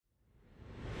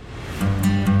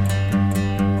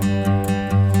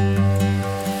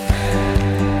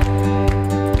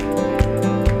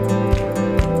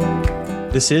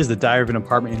This is the Diary of an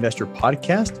Apartment Investor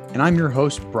podcast, and I'm your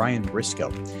host, Brian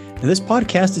Briscoe. Now, this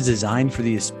podcast is designed for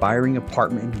the aspiring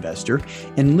apartment investor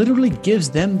and literally gives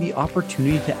them the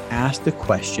opportunity to ask the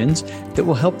questions that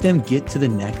will help them get to the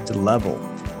next level.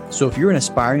 So if you're an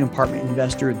aspiring apartment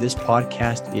investor, this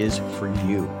podcast is for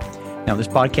you. Now, this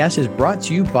podcast is brought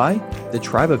to you by the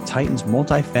Tribe of Titans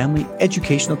multifamily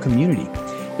educational community.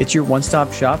 It's your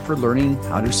one-stop shop for learning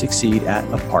how to succeed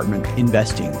at apartment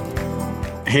investing.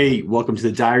 Hey, welcome to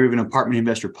the Diary of an Apartment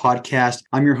Investor podcast.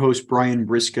 I'm your host, Brian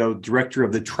Briscoe, director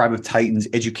of the Tribe of Titans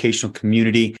educational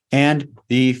community and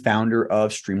the founder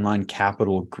of Streamline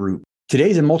Capital Group.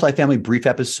 Today's a multifamily brief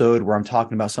episode where I'm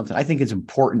talking about something I think is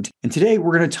important. And today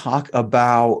we're going to talk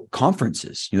about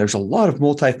conferences. There's a lot of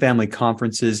multifamily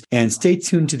conferences, and stay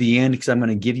tuned to the end because I'm going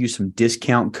to give you some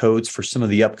discount codes for some of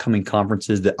the upcoming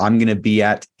conferences that I'm going to be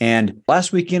at. And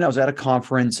last weekend I was at a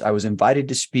conference. I was invited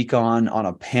to speak on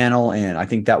a panel, and I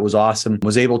think that was awesome. I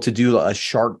was able to do a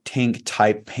Shark Tank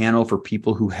type panel for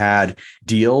people who had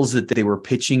deals that they were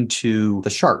pitching to the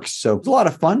sharks. So it was a lot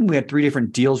of fun. We had 3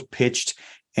 different deals pitched,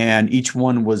 and each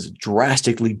one was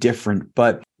drastically different.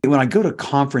 But when I go to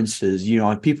conferences,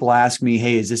 people ask me,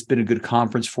 hey, has this been a good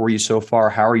conference for you so far?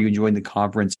 How are you enjoying the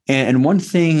conference? And one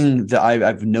thing that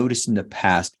I've noticed in the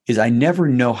past is I never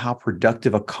know how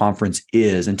productive a conference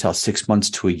is until 6 months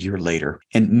to a year later.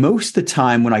 And most of the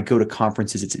time when I go to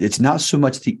conferences, it's not so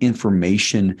much the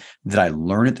information that I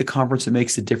learn at the conference that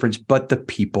makes the difference, but the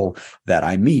people that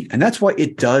I meet. And that's why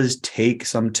it does take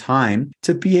some time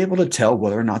to be able to tell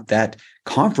whether or not that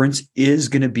conference is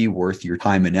going to be worth your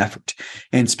time and effort.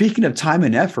 And speaking of time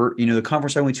and effort, the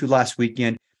conference I went to last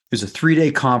weekend was a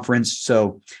 3-day conference.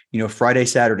 So, Friday,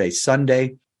 Saturday,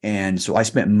 Sunday. And so I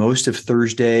spent most of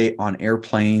Thursday on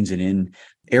airplanes and in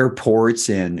airports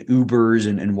and Ubers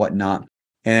and whatnot.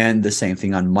 And the same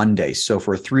thing on Monday. So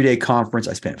for a 3-day conference,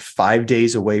 I spent 5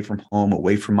 days away from home,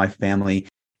 away from my family.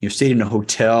 Stayed in a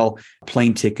hotel,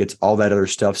 plane tickets, all that other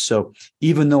stuff. So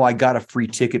even though I got a free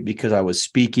ticket because I was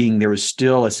speaking, there was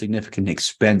still a significant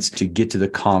expense to get to the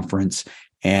conference.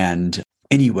 And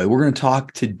anyway, we're going to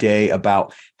talk today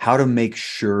about how to make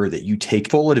sure that you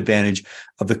take full advantage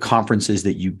of the conferences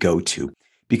that you go to.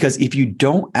 Because if you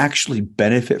don't actually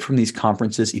benefit from these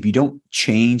conferences, if you don't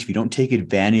change, if you don't take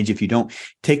advantage, if you don't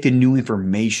take the new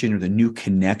information or the new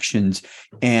connections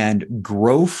and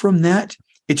grow from that,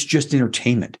 it's just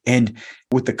entertainment. And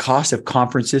with the cost of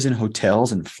conferences and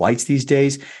hotels and flights these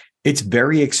days, it's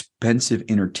very expensive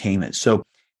entertainment. So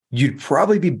you'd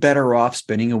probably be better off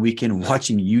spending a weekend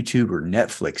watching YouTube or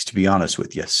Netflix, to be honest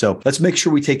with you. So let's make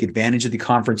sure we take advantage of the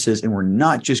conferences and we're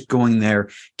not just going there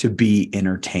to be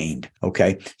entertained.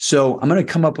 Okay. So I'm going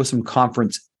to come up with some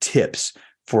conference tips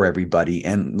for everybody.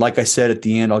 And like I said, at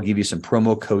the end, I'll give you some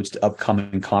promo codes to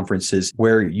upcoming conferences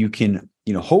where you can,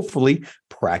 hopefully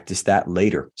practice that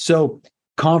later. So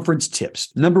conference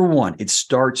tips. Number 1, it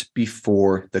starts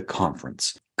before the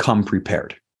conference. Come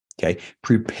prepared. Okay.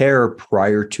 Prepare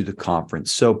prior to the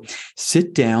conference. So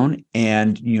sit down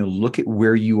and, look at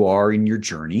where you are in your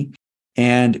journey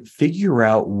and figure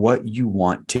out what you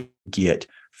want to get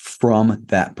from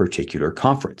that particular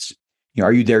conference.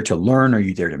 Are you there to learn? Are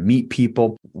you there to meet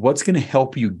people? What's going to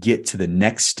help you get to the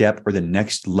next step or the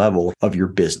next level of your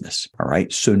business? All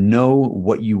right. So know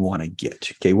what you want to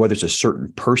get. Okay. Whether it's a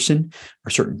certain person or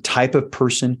a certain type of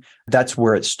person, that's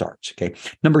where it starts. Okay.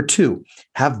 Number 2,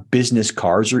 have business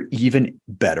cards, or even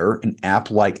better, an app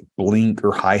like Blink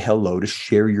or Hi Hello to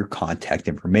share your contact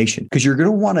information, because you're going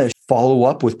to want to follow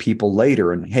up with people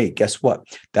later. And hey, guess what?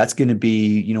 That's going to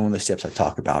be, one of the steps I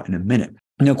talk about in a minute.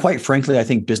 Quite frankly, I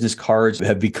think business cards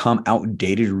have become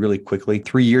outdated really quickly.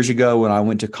 3 years ago, when I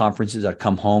went to conferences, I'd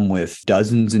come home with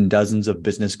dozens and dozens of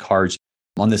business cards.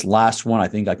 On this last one, I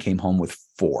think I came home with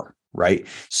 4, right?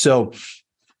 So,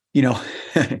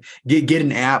 get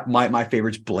an app. My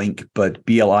favorite's Blink, but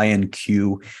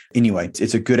BLINQ. Anyway,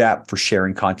 it's a good app for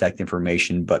sharing contact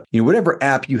information. But whatever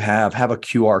app you have a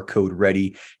QR code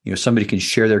ready. Somebody can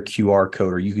share their QR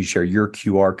code, or you can share your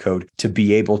QR code to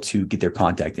be able to get their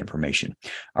contact information.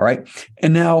 All right.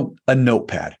 And now a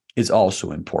notepad is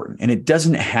also important. And it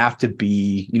doesn't have to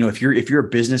be, if you're a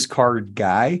business card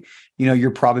guy,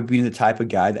 you're probably the type of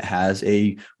guy that has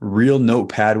a real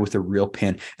notepad with a real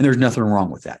pen. And there's nothing wrong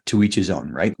with that, to each his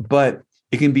own, right? But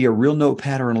it can be a real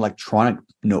notepad or an electronic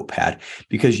notepad,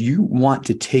 because you want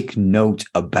to take note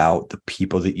about the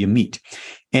people that you meet.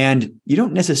 And you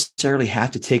don't necessarily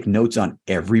have to take notes on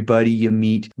everybody you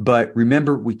meet. But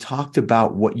remember, we talked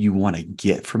about what you want to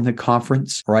get from the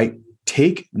conference, right?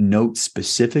 Take notes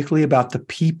specifically about the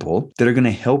people that are going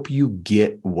to help you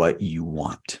get what you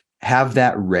want. Have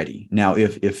that ready. Now,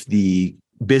 if the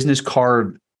business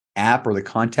card app or the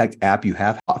contact app you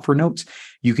have for notes,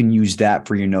 you can use that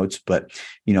for your notes. But,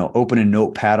 open a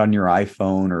notepad on your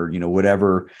iPhone or,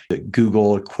 whatever, the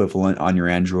Google equivalent on your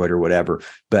Android or whatever,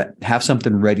 but have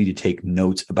something ready to take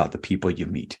notes about the people you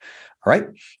meet. All right.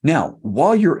 Now,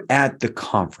 while you're at the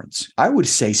conference, I would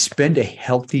say spend a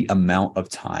healthy amount of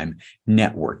time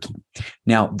networking.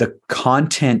 Now, the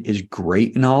content is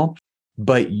great and all,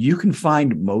 but you can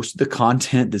find most of the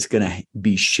content that's going to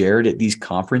be shared at these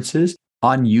conferences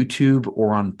on YouTube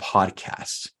or on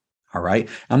podcasts. All right.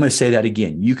 I'm going to say that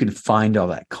again. You can find all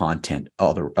that content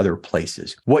other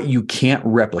places. What you can't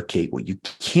replicate, what you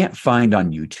can't find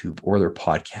on YouTube or other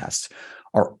podcasts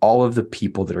are all of the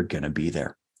people that are going to be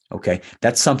there. Okay.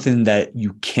 That's something that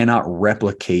you cannot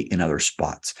replicate in other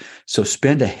spots. So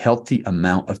spend a healthy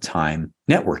amount of time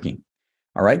networking.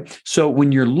 All right. So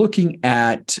when you're looking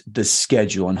at the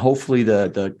schedule, and hopefully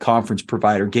the conference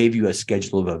provider gave you a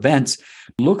schedule of events,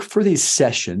 look for these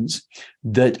sessions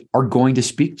that are going to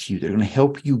speak to you. They're going to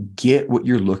help you get what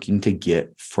you're looking to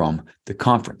get from the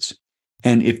conference.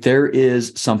 And if there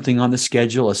is something on the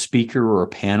schedule, a speaker or a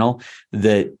panel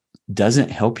that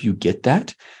doesn't help you get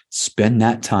that, spend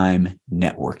that time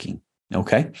networking.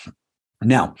 Okay.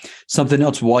 Now, something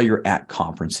else while you're at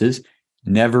conferences,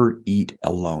 never eat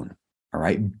alone. All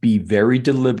right. Be very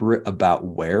deliberate about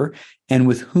where and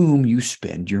with whom you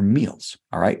spend your meals.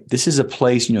 All right. This is a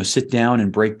place, sit down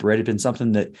and break bread. It's been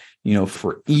something that,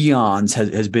 for eons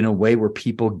has been a way where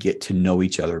people get to know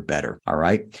each other better. All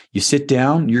right. You sit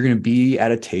down, you're going to be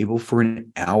at a table for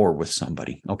an hour with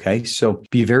somebody. Okay. So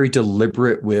be very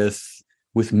deliberate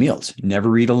with meals.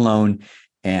 Never eat alone,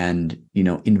 and,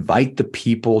 invite the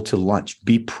people to lunch.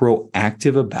 Be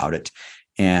proactive about it.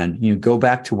 And, go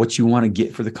back to what you want to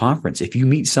get for the conference. If you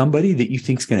meet somebody that you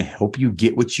think is going to help you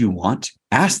get what you want,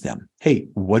 ask them, hey,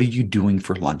 what are you doing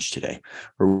for lunch today?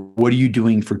 Or what are you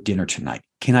doing for dinner tonight?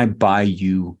 Can I buy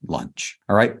you lunch?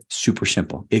 All right. Super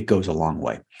simple. It goes a long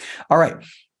way. All right.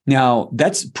 Now,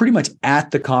 that's pretty much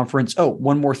at the conference. Oh,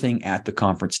 one more thing at the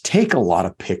conference. Take a lot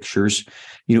of pictures,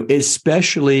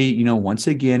 especially, once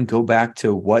again, go back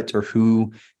to what or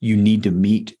who you need to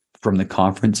meet from the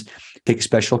conference. Take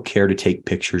special care to take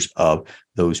pictures of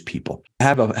those people.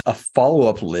 Have a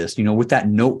follow-up list. With that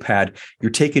notepad,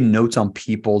 you're taking notes on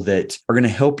people that are going to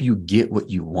help you get what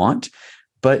you want,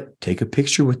 but take a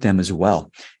picture with them as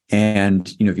well.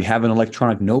 And, if you have an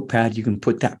electronic notepad, you can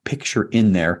put that picture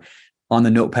in there on the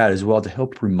notepad as well to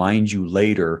help remind you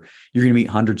later. You're going to meet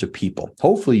hundreds of people.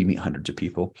 Hopefully you meet hundreds of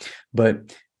people,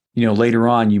 but later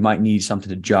on you might need something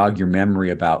to jog your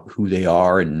memory about who they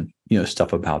are and,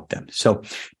 stuff about them. So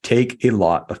take a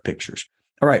lot of pictures.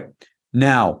 All right.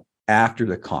 Now, after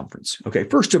the conference. Okay.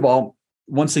 First of all,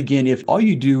 once again, if all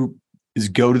you do is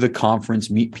go to the conference,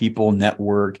 meet people,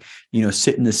 network,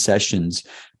 sit in the sessions,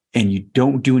 and you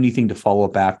don't do anything to follow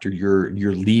up after, you're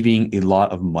leaving a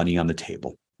lot of money on the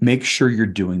table. Make sure you're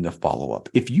doing the follow-up.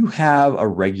 If you have a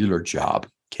regular job,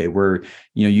 okay, where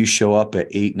you show up at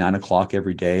 8, 9 o'clock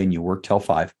every day and you work till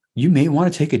 5, you may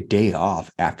want to take a day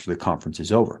off after the conference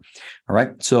is over. All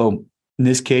right. So in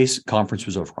this case, conference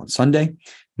was over on Sunday.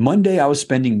 Monday, I was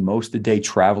spending most of the day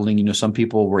traveling. Some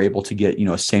people were able to get,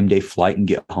 a same day flight and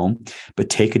get home, but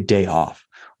take a day off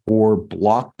or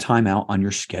block time out on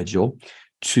your schedule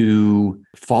to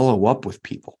follow up with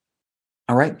people.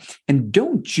 All right. And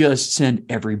don't just send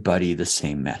everybody the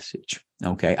same message.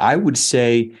 Okay. I would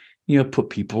say, put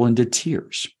people into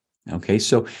tiers. Okay.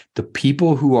 So the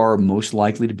people who are most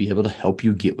likely to be able to help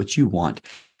you get what you want,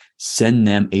 send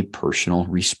them a personal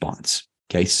response.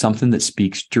 Okay. Something that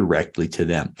speaks directly to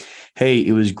them. Hey,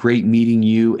 it was great meeting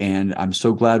you. And I'm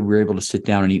so glad we were able to sit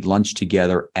down and eat lunch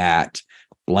together at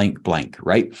blank, blank,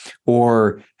 right?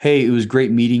 Or, hey, it was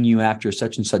great meeting you after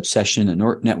such and such session in the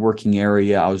networking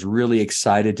area. I was really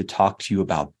excited to talk to you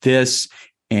about this.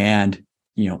 And,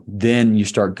 then you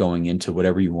start going into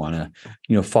whatever you want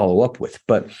to, follow up with.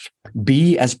 But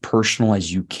be as personal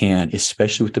as you can,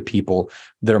 especially with the people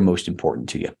that are most important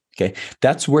to you. Okay.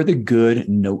 That's where the good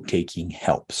note-taking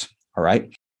helps. All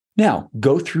right. Now,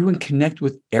 go through and connect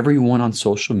with everyone on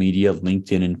social media,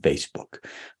 LinkedIn and Facebook.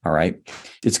 All right.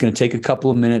 It's going to take a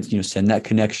couple of minutes, send that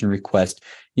connection request.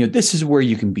 This is where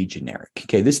you can be generic.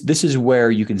 Okay. This is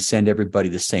where you can send everybody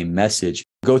the same message.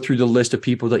 Go through the list of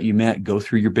people that you met, go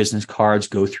through your business cards,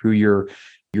 go through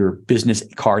your business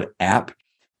card app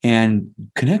and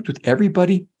connect with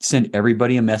everybody. Send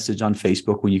everybody a message on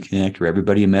Facebook when you connect, or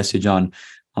everybody a message on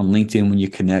LinkedIn when you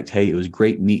connect. Hey, it was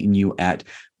great meeting you at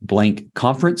blank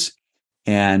conference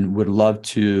and would love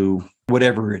to,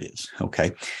 whatever it is.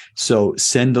 Okay. So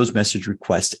send those message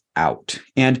requests out.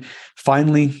 And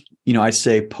finally, I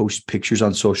say post pictures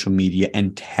on social media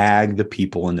and tag the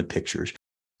people in the pictures.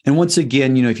 And once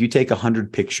again, if you take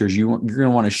 100 pictures, you're going to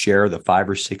want to share the 5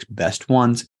 or 6 best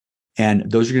ones.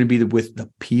 And those are going to be with the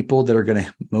people that are going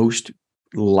to most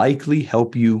likely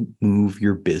help you move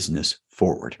your business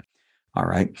forward. All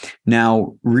right.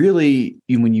 Now, really,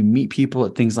 when you meet people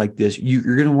at things like this,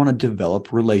 you're going to want to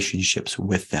develop relationships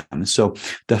with them. So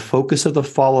the focus of the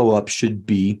follow-up should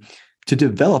be to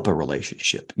develop a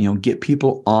relationship, get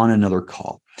people on another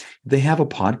call. If they have a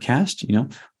podcast,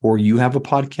 or you have a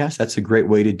podcast, that's a great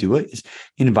way to do it, is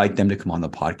invite them to come on the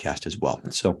podcast as well.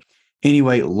 So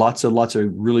anyway, lots of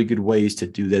really good ways to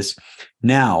do this.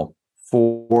 Now,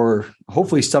 for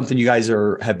hopefully something you guys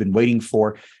have been waiting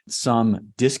for,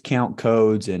 some discount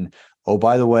codes. And oh,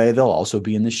 by the way, they'll also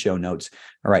be in the show notes.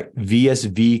 All right.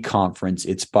 VSV conference.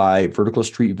 It's by Vertical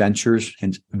Street Ventures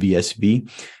and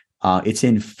VSV. It's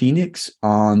in Phoenix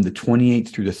on the 28th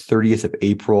through the 30th of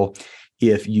April.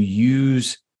 If you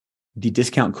use the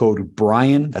discount code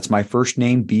Brian, that's my first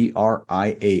name,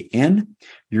 BRIAN,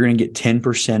 you're going to get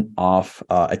 10% off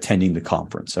attending the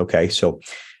conference. Okay. So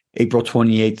April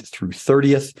 28th through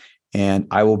 30th. And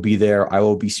I will be there. I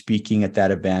will be speaking at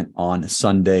that event on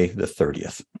Sunday, the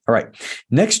 30th. All right.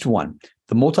 Next one,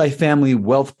 the Multifamily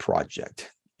Wealth Project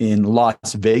in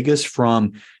Las Vegas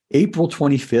from April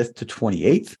 25th to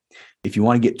 28th. If you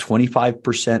want to get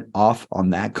 25% off on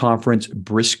that conference,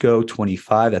 Briscoe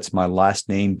 25, that's my last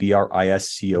name,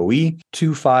 BRISCOE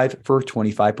 25 for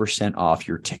 25% off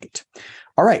your ticket.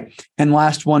 All right. And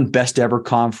last one, Best Ever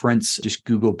Conference. Just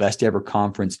Google Best Ever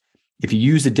Conference. If you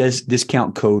use the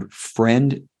discount code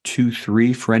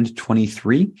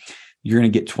FRIEND23, you're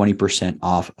going to get 20%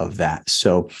 off of that.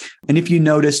 So, and if you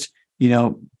noticed,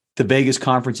 the Vegas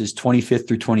conference is 25th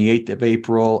through 28th of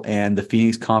April, and the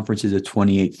Phoenix conference is the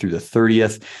 28th through the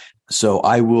 30th. So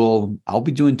I'll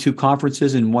be doing 2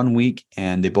 conferences in 1 week,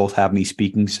 and they both have me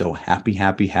speaking. So happy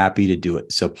to do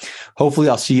it. So hopefully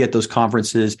I'll see you at those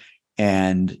conferences.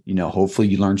 And, hopefully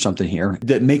you learn something here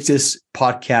that makes this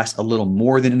podcast a little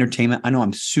more than entertainment. I know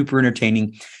I'm super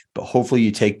entertaining, but hopefully you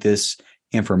take this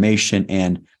information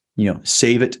and,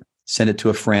 save it, send it to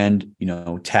a friend,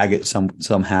 tag it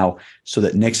somehow so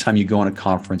that next time you go on a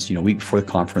conference, week before the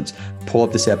conference, pull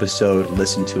up this episode,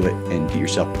 listen to it, and get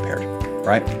yourself prepared. All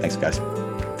right. Thanks, guys.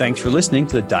 Thanks for listening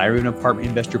to the Diary of an Apartment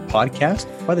Investor podcast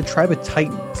by the Tribe of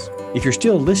Titans. If you're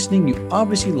still listening, you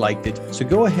obviously liked it. So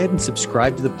go ahead and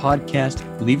subscribe to the podcast,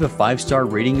 leave a 5-star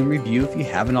rating and review if you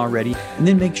haven't already, and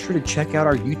then make sure to check out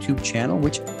our YouTube channel,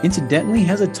 which incidentally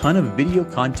has a ton of video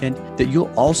content that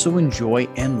you'll also enjoy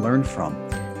and learn from.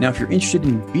 Now, if you're interested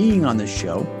in being on the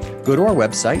show, go to our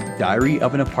website,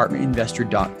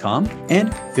 diaryofanapartmentinvestor.com,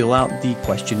 and fill out the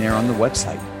questionnaire on the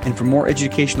website. And for more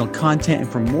educational content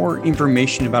and for more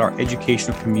information about our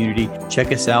educational community,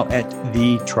 check us out at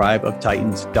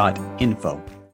thetribeoftitans.info.